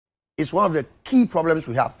is one of the key problems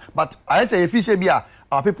we have. But I say if you say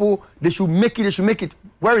our people they should make it.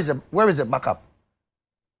 Where is the backup?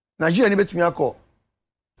 Nigeria ni betumi akọ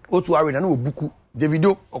otu arena na obuku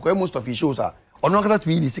Davido okoye most of his shows are on one to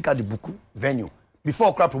the sika the buku venue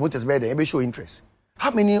before crowd promoters be there show interest.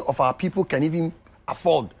 How many of our people can even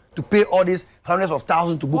afford to pay all these hundreds of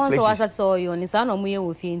thousands to book places? So saw you ni sa no mo ye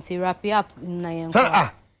wo fi nti wrap up na yen.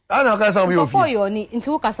 I know can say we for you ni nti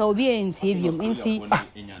wo kasa obi enti ebiem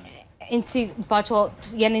nti pacho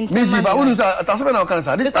yen nti MzGee but unu say tasebe na can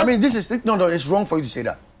say I mean this is no it's wrong for you to say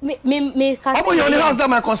that. Me kasa you only has that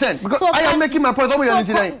my consent because I am making my point. You can't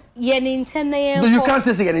say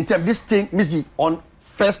yen intem this thing MzGee on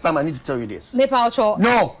first time I need to tell you this. Me pacho.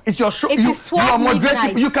 No, it's your show. You are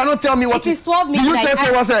moderating. You cannot tell me what. It is 12 midnight. I gave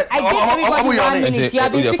everybody 1 minute. You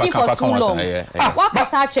have been speaking for too long. What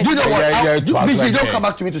Kasache? You know what? MzGee, don't come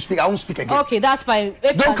back to me to speak. I won't speak again. Okay, that's fine.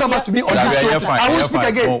 Don't come back to me on this show. I won't speak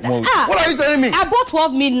again. What are you telling me? I bought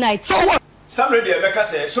 12 midnight. So what? Some radio make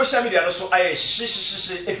say social media no so aye shi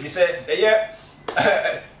if you say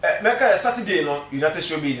make Saturday no United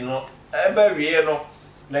Showbiz no ebe wie no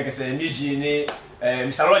like say MzGee ni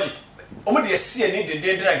Mr. Logic omo de see ni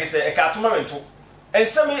de like say e ka tournament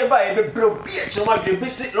ensem e ba e be bro bi e chiro ma be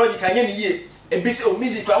se Logic anya ni ye e bi se o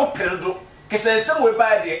MzGee kwa o peredo ke say ensem we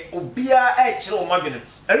ba de obia e chiro ma be no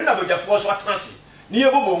enu na bojafo so atanse ni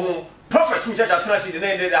e bobo hu prophet Kumchacha atanse de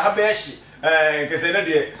na de ha be shi ke say na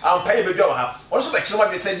de ampa be dwa ha also be chiro ma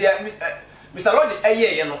be say de Mr. Logic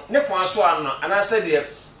eye no ne kwan so an ana say de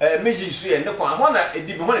MzGee so ye ne kwan ho na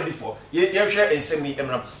edi bi ho na difo ye hwe ensem yi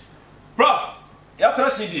emra prof ya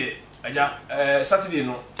trust die aja Saturday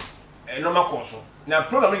no no makoso na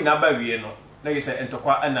program ni na ba wie no na ye say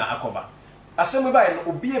entokwa na akoba asem ba ye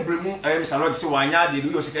no obi ebremu Mr. Logic say wanya de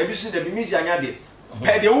no yo sika ebi so de bi MzGee anya de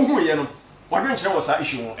pe de wo hu ye no wadwen kire wo sa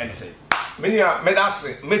issue ho ene say menia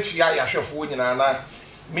medase mechia ya hwefo nyina na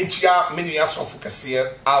mechia menia sofu kase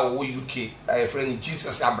a wo UK a friend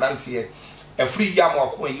Jesus Abrantie a free yam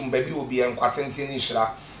wako yi mbabi obi en kwatente ni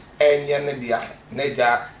hira enye ne dia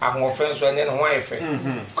neja ahofen so enye ne ho ayefe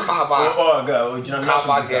cover girl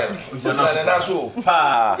na so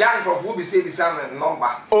young prof be say bisa number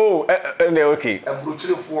okay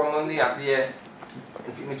abruchirefo no ne ade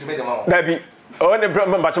intimi de ma dabi oh ne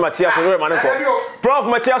Bacho Matias no man ko prof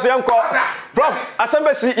Matias yanko prof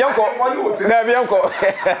asambesi yanko dabi yanko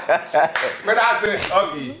me da say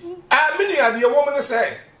okay mini ade woman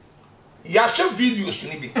say ya show videos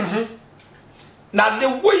ni bi na the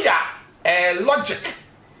way Logic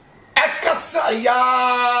ekasa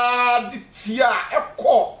ya ditia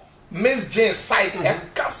eko MzGee side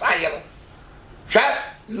ekasa ya no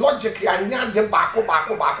Logic ya nya de bako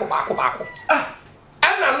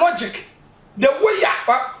and Logic the way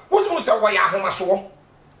what you say why ahoma so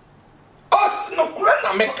oh no kura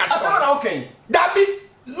na me catch asana okay dabi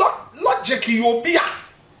Logic you be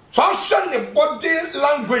so show the body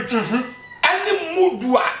language any mood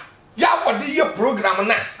ya what the program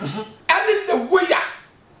na and the way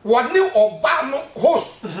what new oba no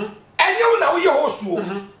host and you na we host wo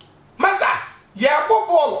masa ya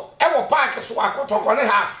ball e wo park so akoto ne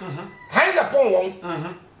house hand upon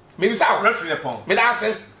one maybe say referee upon me that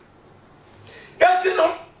say eti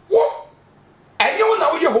no wo and you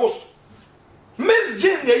na we host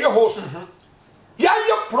MzGee dey host ya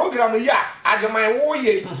your program ya ademan wo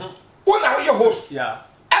ye wo na we host yeah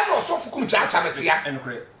and also Kumchacha metia and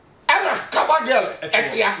great and a cover girl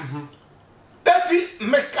etia eti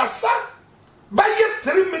mekasa by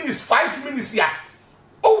 3 minutes 5 minutes ya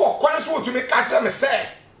o kwan so to me catch me say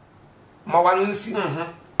ma wan nsi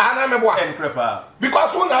ana me boa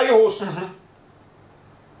because when I host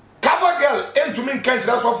cover girl into me can't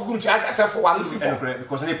just of Kumchacha say for wan nsi for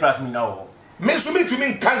because any price me now me so me to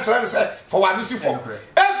me can't say for wan nsi for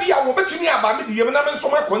e bia wo betumi aba me die me na me so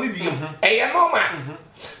ma koni die e normal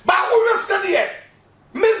ba wo said here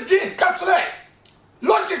MzGee catch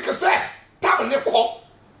Logic say tam ne ko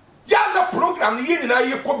ya na program ni yini na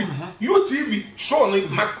ye ko bi UTV show no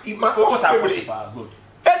ma good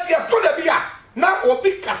eti ya to da bia na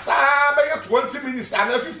obi kasa ba 20 minutes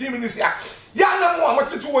and 15 minutes ya na mo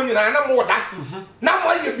amotetu woni na mo da na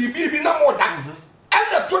mo ye bibi na mo da and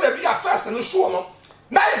the to da bia first no show no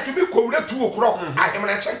na ye to be ko wure 2 o'clock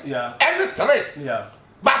ahemna che and 3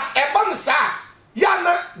 but e ban sa ya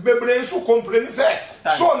na bebre nso complain say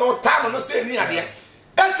so no time no say ni ade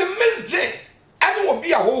eti MzGee and will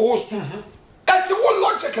be a whole host eti wo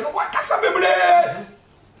Logic no wakasa bebre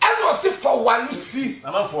and no see for one you see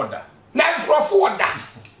am for that na grofo da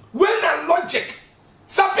when na Logic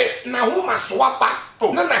sabe na homa so aba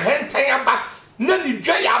na hentan aba na ni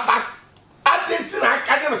dwa ya aba adentina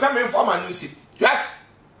aka dem say me informa no see ya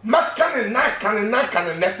maka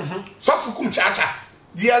can so for Kumchacha.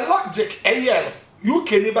 The logic you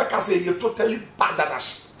can never say you totally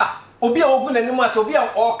badass. Obi a ogun animas, Obi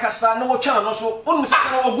a or Cassa, no channel, so almost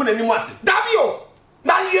ogun animas. Dabio.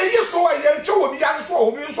 Now you saw a young show will be answered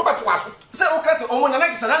or being so much was. So, Ocasa, on the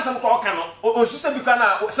next and answer call canoe, or sister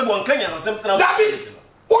Bucana, someone Kenyans and something else. Dabby,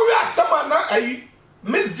 we are someone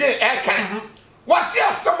MzGee Aircan. Was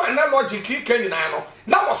here someone logic Kenyan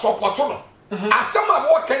now was opportune. As some of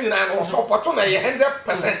what Kenyan was opportune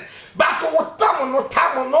 100%. But what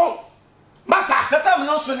time no. Massa, that time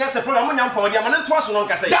no soon as a program on your podium and twice on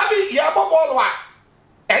Cassa. Dabby, Yabba,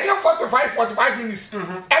 and your 45 minutes, and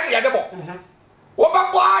the other ball.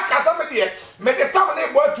 What boy, Casamadi, made the time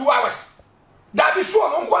about 2 hours. Dabby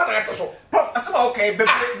saw no one answer so. Prof, okay, but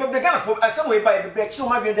the gun for some way by the break, so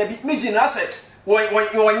might be the big mission asset. When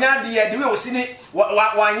you are near the way of seeing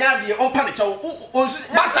why near the own panic.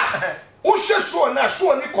 Master, Usha saw now,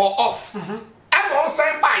 saw Nicole off. I'm all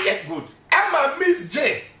signed by it. Good. I'm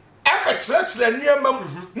MzGee. I'm a church near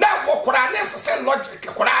mum. Now, what could I necessarily logic?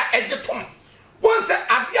 Could I edge it on? Once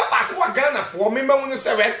at the back, Ghana for me, when you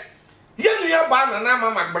say, Yenya Bana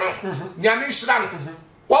Mama Brown, Yamishran,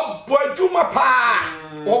 what Bojuma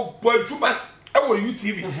Pa, or Bojuma, our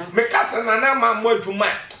UTV, Mekasa Nana Mojuma,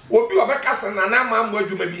 or be a Mekasa Nana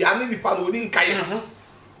Mojuma, be an independent within Kaya.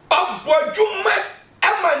 Oh, Bojuma,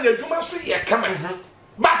 Emma Juma Suya coming.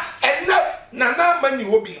 But and Nana Mani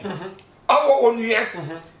will be our own year.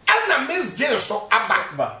 And the MzGee so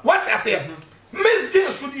Abba. What I say,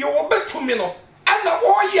 MzGee should you obey to me no. And the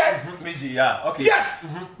warrior, MzGee, yeah, okay. Yes,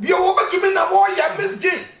 the over to me, the warrior,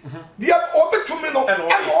 MzGee. The over to me, no,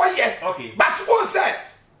 and warrior. Okay. But one said,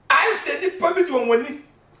 I said the public when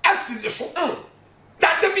I see the show.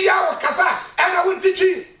 That the be our casa, and I won't teach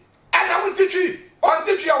you, and I won't teach you, on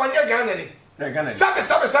teach you on your gun.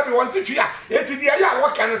 Sabe, one teach you. It's the air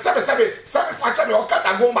work and sabe, Facha, or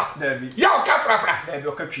Catagoma. Yao Cafra, and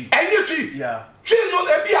you tree. Yeah. Tree no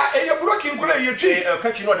be a broken gray, you tree,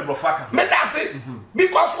 catching on the Bofaka. Metase,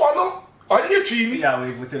 because one on your tree. Yeah,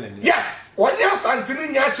 we've telling you. Yes, 1 year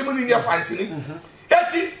Santini, Yachimini, your Fantini.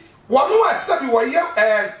 Eti, one who has said you were here,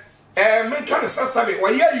 Menkan Sasabi,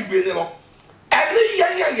 why you been, you know. And the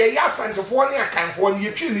Yaya Santa for 1 year can for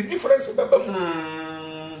you tree the difference.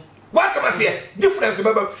 What am I saying? Difference,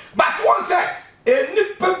 but one said, a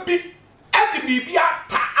nipper be at the BB at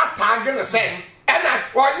Targan say, and I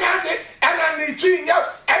 1 year, and I need tree, and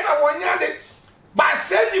I 1 year, by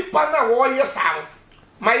sending Pana warrior sound.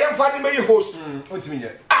 My young family may host. What's me?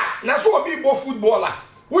 Now so be both footballer.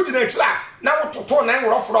 Would you not now to turn and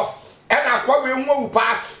rough, and I quite will move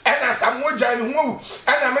back, and I some more giant move,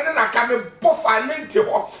 and I mean I can both find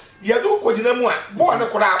table. You do could in more, born a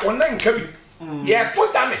crowd, 1 9 cabin. Yeah,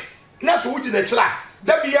 put damn it. Now so would you not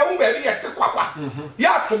that be a woman at the quaqua.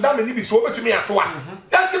 Yeah, to damn it be so over to me at one.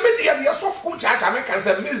 That's a media, the soft Kumchacha, I can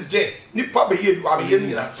say MzGee, Nip Papa here, you are here.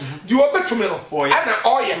 Do you obey to me? And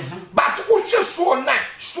I but who just so nice,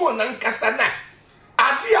 so non Cassana.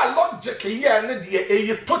 I dear logic here, and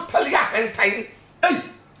the totally a time.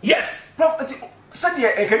 Yes, Prophet said,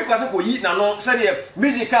 a Caribas for eat now, said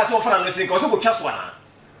MzGee cast off and say, because of just one.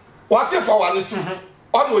 Was it for one listen?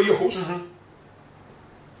 On your host.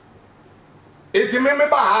 It's a member,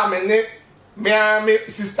 me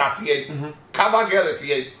sister here, cover girl at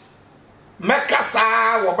here.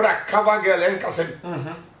 Mekasa, or black cover girl and cousin.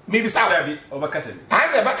 Maybe Saturday or Bacassin. I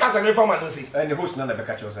never cousin me from Manussi. And the host none ever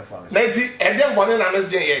catch yourself for me. Lady, and then one and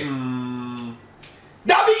MzGee.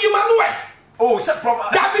 Dabby Emmanuel. Oh, said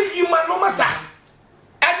Dabby Emmanuel Massa.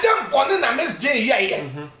 And then one and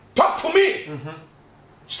MzGee. Talk to me.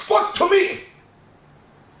 Spoke to me.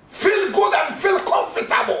 Feel good and feel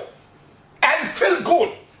comfortable. And feel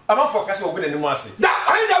good. I'm not focusing on winning the mercy. That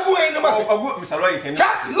I never win the mercy. Mr. Roy can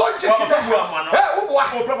logic.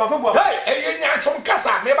 Hey, from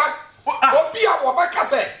Casa, maybe. What be our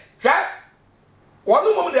Bacassa? One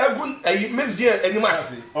woman there good MzGee and the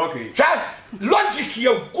mercy. Okay. Logic,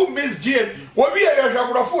 you good MzGee. What we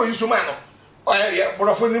are for you, Sumano. Oh, yeah,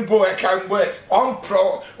 but for the boy, I can't wear on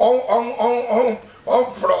pro.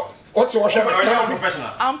 What's your professional?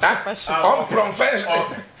 I'm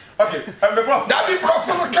professional. Okay, that be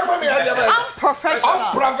professional. Come on, I'm professional.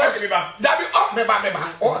 I'm professional. That be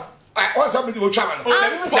what's up with your channel?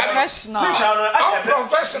 I'm professional. I'm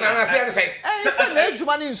professional. I say, I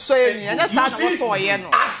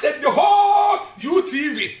said the whole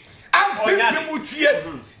UTV. I'm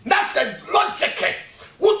people that's a logic.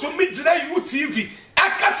 What to meet the UTV? I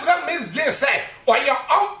can't tell MzGee say, or you're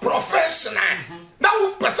unprofessional.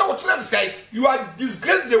 Now, person will say, you are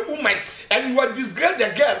disgrace the woman, and you are disgrace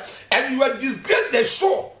the girl, and you are disgrace the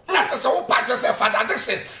show. That is all part just a father. This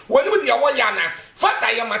when we the Awayana,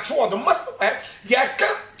 father, you mature, the must yaka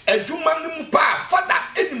a Juman pa, father,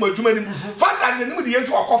 any more Juman, father, and then with the end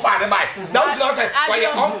to a coffee by. Now, just say, why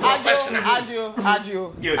you're unprofessional. Adieu.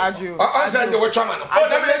 I said, you were chairman. Oh,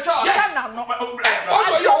 let me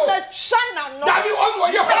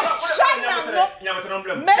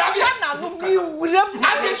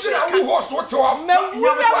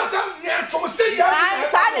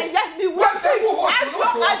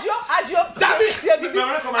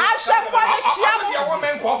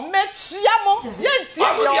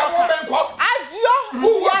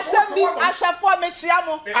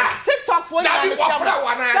TikTok for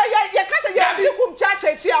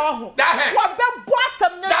Kumchacha chiawa. What be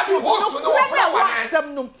bossam na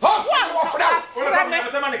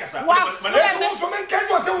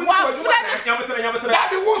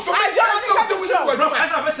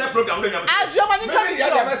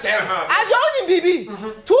Bibi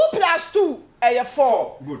 2 + 2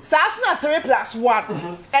 4. Sasna 3 +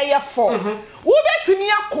 1 4. Wo betimi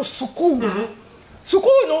akosuku.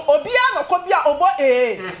 School no obia no kobia obo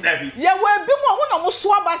ye we bi mo na mo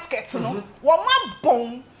so basket no wo ma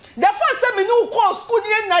bon the first time me no course school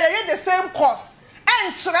ni na ye the same course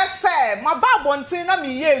en kire se ma ba bontin na me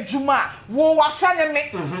ye adwuma wo wa fa ne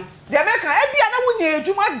me the make e bia na wo nye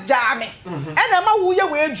adwuma ja me e na ma wo ye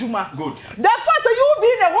we adwuma good the first time you be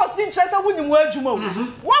in the host ni kire se wo ni wo adwuma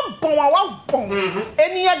wa bon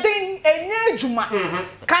eni eden enye adwuma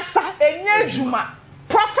kasa enye adwuma.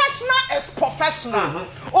 Professional is professional.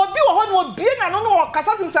 Obi wo no obi na no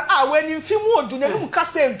kasa tim say when you film odu na mu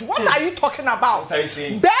kasa edu. What are you talking about? What are you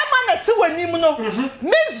saying? Bear man eti wanim no.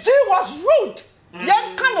 MzGee was rude.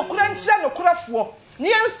 Yen kan no kura nchire no kura fo. Ni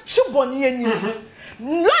yen chibo ni enim.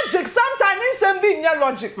 Logic sometimes in be near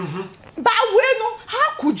logic. But we know how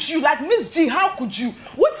could you like MzGee? How could you?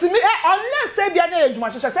 What's me unless say be na ejuma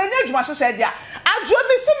sheshe say na ejuma sheshe dia. Adwo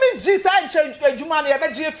me si MzGee say ejuma na ye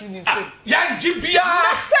be je free ni say. Yan jibia.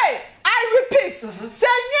 Say I repeat, say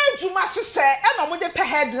na ejuma sheshe e no mo de pe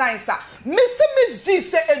headlines a. Me si MzGee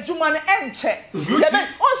say ejuma na enche. Ye be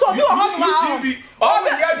also do ho ma. Oh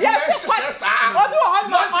yes, obi wo ho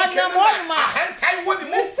ma ahentai wo di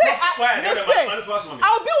mo.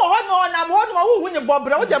 I'll be on am ho no wo hu ni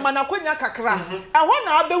bobra wo de manakonya kakra. Ehwo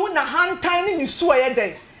na abehu na hantan ni nisu aye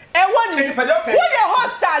den. Ehwo ni wo ye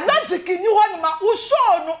hostel logic ni ho ni ma wo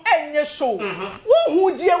show no enye show. Wo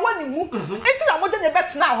hu die wo ni mu. Enti na mo de ne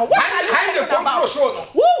betna ho. What are you talking about?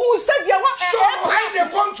 Wo hu said ye wo show no hand the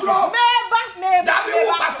control. Meba.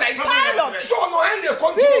 Pilot show no hand the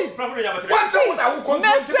control. What's up na wo control?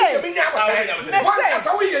 Me nya ba. What kasa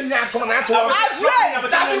we ye nya to na to.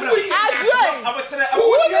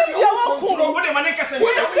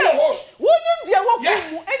 Wunim dia wo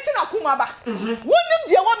kumu enti na kumaba. Wunim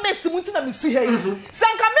dia wo mesi munti na misi he.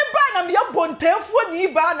 Sanka me ba na me bontemfo ni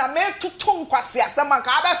ba na me tutu nkwase asema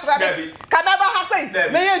ka abefra me. Ka me ba ha sei.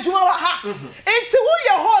 Me ye adwuma wa ha. Enti wo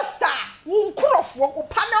ye hosta, wo nkrofo, wo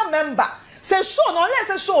panel member. Say show no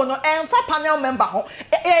let's show no and for panel member ho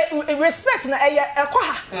respect na ekwa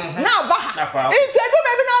ha na ba ha enti do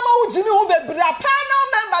maybe na ma wujimi wo bebra panel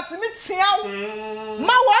member ti mi tia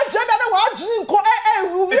ma wa je be na wa jini nko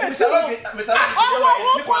ru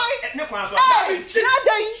ne kwa so na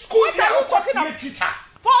dey school you talking about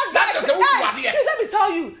that is let me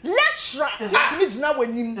tell you lecturer let me jina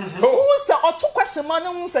wanim who say or two question man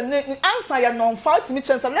who say answer ya non fault me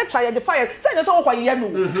chance lecturer ya the fire say you talk kwa ye no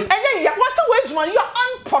and then you what's the wage you are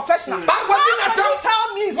unprofessional but what did not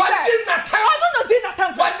tell me what did not tell I don't know did not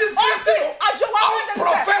tell what is this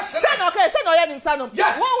unprofessional say no ya insano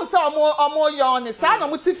one say omo yo ne say no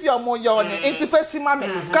mutifi omo yo ne enti fasima me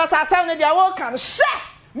cause I say no dia wo kan share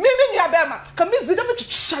me ni abema ka MzGee dem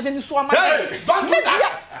twitwa de ni so ama don't do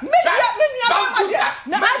that me na ajo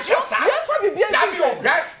ye for bibia sincha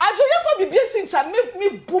ajo ye for bibia sincha me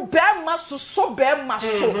bu be ma so be ma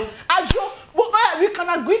so ajo we can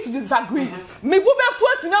agree to disagree me bu be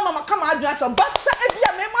fuati na mama kama ajo acha but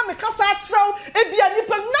ebia me ma me kasa achew ebia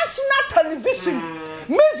nipa national television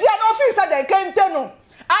MzGee na officer de kente no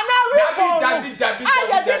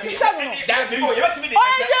Dabi.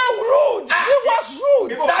 Rude. She was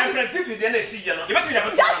rude. I'm president with the NSC, you know.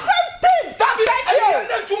 That's something. Dabi,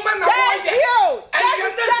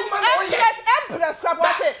 Empress,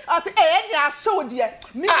 I say, any I showed you.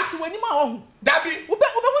 Me to any more. Dabi, Ube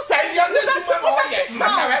say,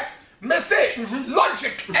 me say,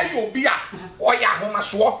 logic, Ayobia, or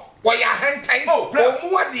Yahomaswa, or Yahantai, or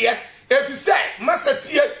more dear. If you say, Master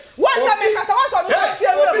Tia, what's the maker? What's on the Are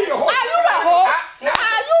you a host? Are you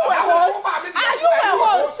a host?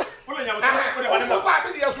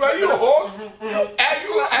 Are you a host? Are you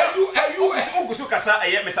Ogusu kasa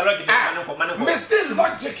Mr. Logic manko. Mr.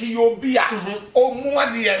 Logic yobia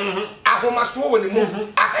omuade ahomaso woni mu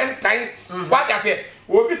ahentan what I say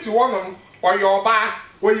obi ti wonom oyoba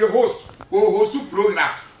we host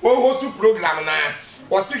program na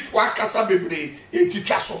wasi wakasa bebre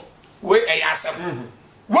etitwa so we eyasem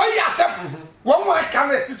we yasem one more can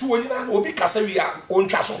to woni na obi kasa wi a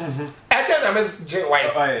ontwa so eden na MzGee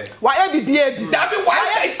why bibia bi that be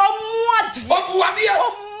why omuade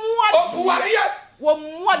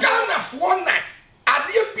Ghana for na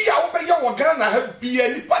ade bia wo be ye wo Ghana ha bia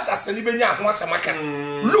ni padasa ni benya ho asemaka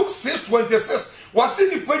Luke 6:26 wasi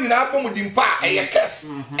ni pa nyina abom dimpa eye kes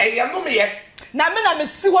eye no me ye na me na me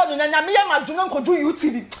si ho no na me ye madwuno nkodu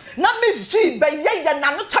YouTube na MzGee be ye ye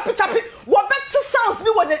na no chapi wo be ti sounds bi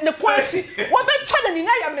wo ne kwanchi wo be twa na ni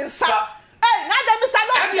na ya me nsa eh na da Mr.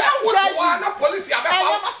 Lord what na police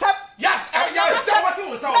abefa yes what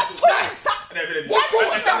you say what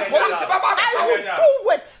police baba I will do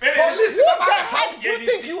it police baba you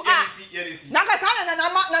think you are na ka sa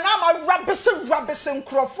na ma rubbish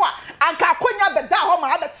nkrofo anka akonya beda ho ma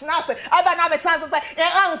abetena ase aba na abetena ase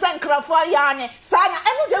say nkrofo ya ne sa na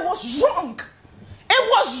MzGee was wrong. It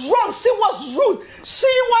was wrong. She was rude. She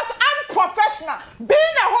was unprofessional.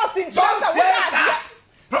 Being a host in Don't say that.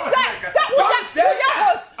 Don't say that.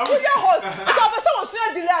 Host. So person was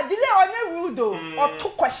delay on rude or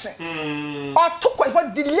two questions. Or two questions for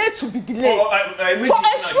delay to be delayed. For a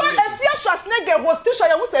fear snake host station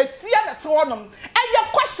you say fear that one. And your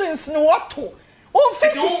questions no what to. Oh,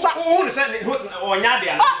 fix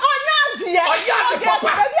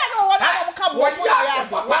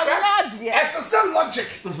SSL logic.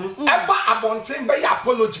 Eba abontin be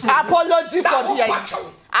apology for the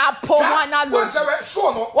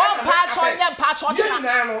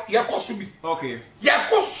okay.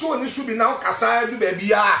 Yakosu ni subi na kasa du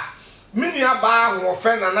baby a. Mini aba ho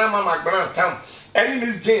fe na na mama grantam. Any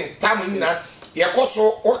MzGee tam nyina.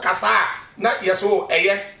 Yakosu o kasa na yeso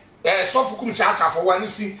eye. So for Kumchacha for one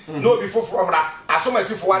see no before from that. As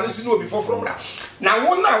so for one see no before from that. Now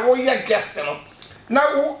one now we guest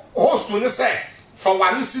now host when say for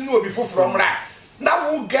one see no before from that.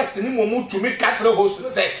 Now we guest any moment to make catch the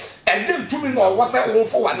host say and then 2 minutes or what's that one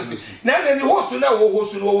for one see. Now then the host now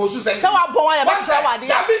host say so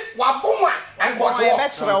and what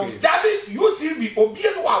Dabi UTV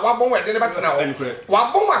obienu wa bon we de beta na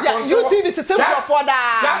wa bon wa UTV to take for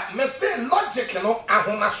that me say logic no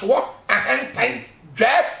ahonaso ahentan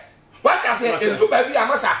dwe what I say edu ba bi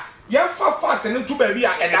amasa ye fa fat ne tu ba bi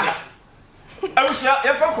a eda awusia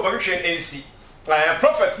ye fa ko ba hwe NC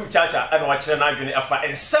prophet Kumchacha and wa kire na adwene afa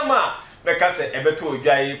ensema because ebeto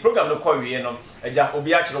odwai program no kwa wie no eja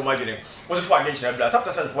obi a kire mo adwene wo se fo adwen kire bla tap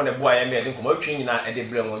percent fo ne boa ya me de nkomo atwi nyina e de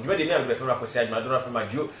bla mo dwuma de me agbe fo akosi adwuma do afema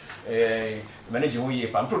dio manage wo ye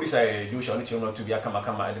pa producer Joshua no tio no to bi akama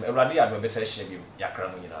ewrade adwo be se hye bi yakra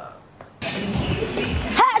mo nyina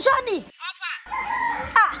hey Shodi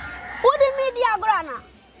wo de media grana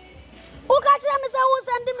wo ka kire me se wo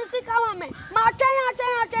send me sika ma me ma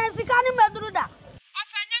twen sika ni meduru da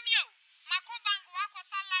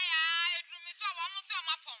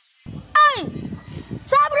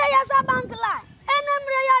Sabre yasa bank line.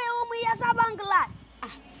 Enemre ya yomu yasa bank line.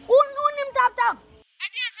 Unim tap.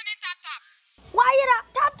 Edian so ni tap. Wayira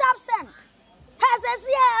tap send. Hese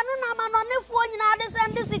si anu na manone fu nyina de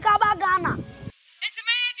send sika ba Ghana. Enti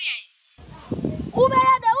me yedien. Ube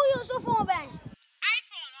ya de uyu phone ben.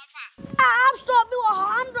 iPhone ofa. App Store bi wo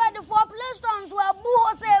Android for Play Store so abu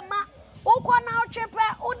ho se ma. Ukọ na chepe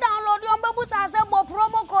u download yo mbebu sa se bo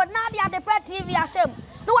promo code na dia Adepa TV asem.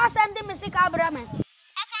 No wa send me sika brame.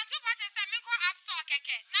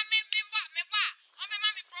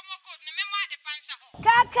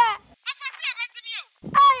 Kaka.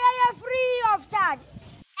 Ay free of charge.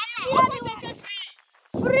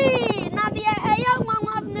 Free. Na dia eya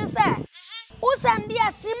nwanwa ne se. U send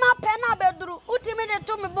dia sima pena bedru. Utimi de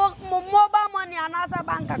to me mobile money anasa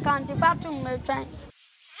bank account fatum me twan.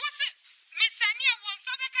 Wose me sani e won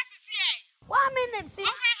sabe ka sisi e. 1 minute see. Me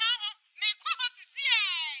ko ho sisi e.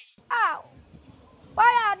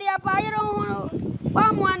 Why dia pa yiro hu.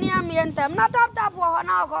 Wa mo ani am yentem na tap wo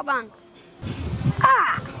na ko bank.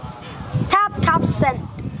 Tap send.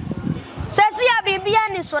 Says ya bibia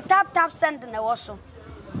ni so tap send na wo so.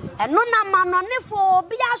 Eno na manone fo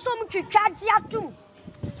obi asom twitwaje atum.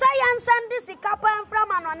 Say yan send sika pa enfra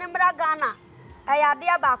manone mbra Ghana. Eya de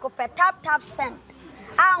ba ko pe tap send.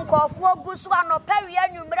 Ankofo ogusu anopa wi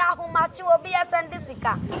anwumra ahomachi obi send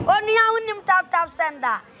sika. Oni a unim tap send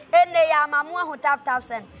a. Ene ya mamu ahu tap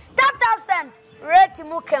send. Tap send. Rate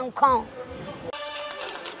mu kenkon.